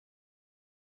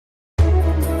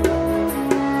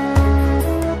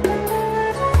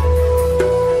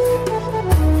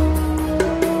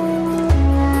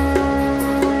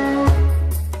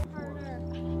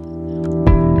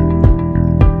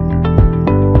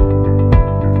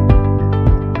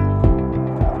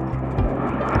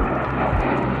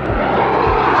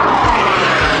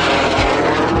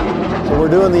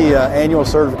doing the annual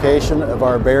certification of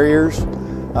our barriers.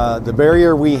 The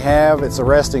barrier we have, it's a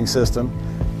arresting system,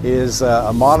 is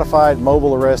a modified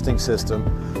mobile arresting system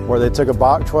where they took a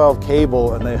Bach 12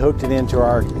 cable and they hooked it into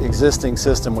our existing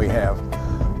system we have.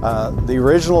 The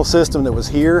original system that was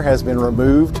here has been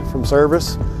removed from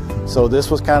service, so this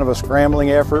was kind of a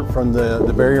scrambling effort from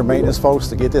the barrier maintenance folks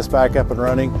to get this back up and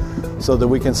running so that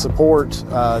we can support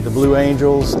the Blue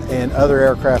Angels and other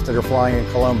aircraft that are flying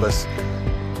in Columbus.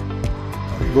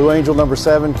 Blue Angel number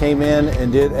 7 came in and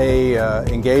did a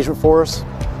engagement for us.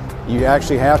 You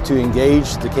actually have to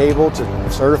engage the cable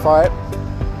to certify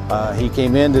it. He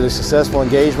came in, did a successful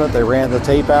engagement. They ran the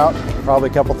tape out, probably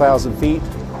a couple thousand feet.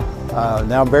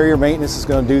 Now barrier maintenance is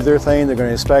going to do their thing. They're going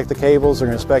to inspect the cables, they're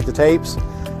going to inspect the tapes,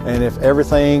 and if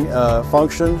everything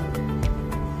functioned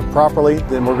properly,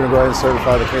 then we're going to go ahead and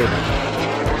certify the cable.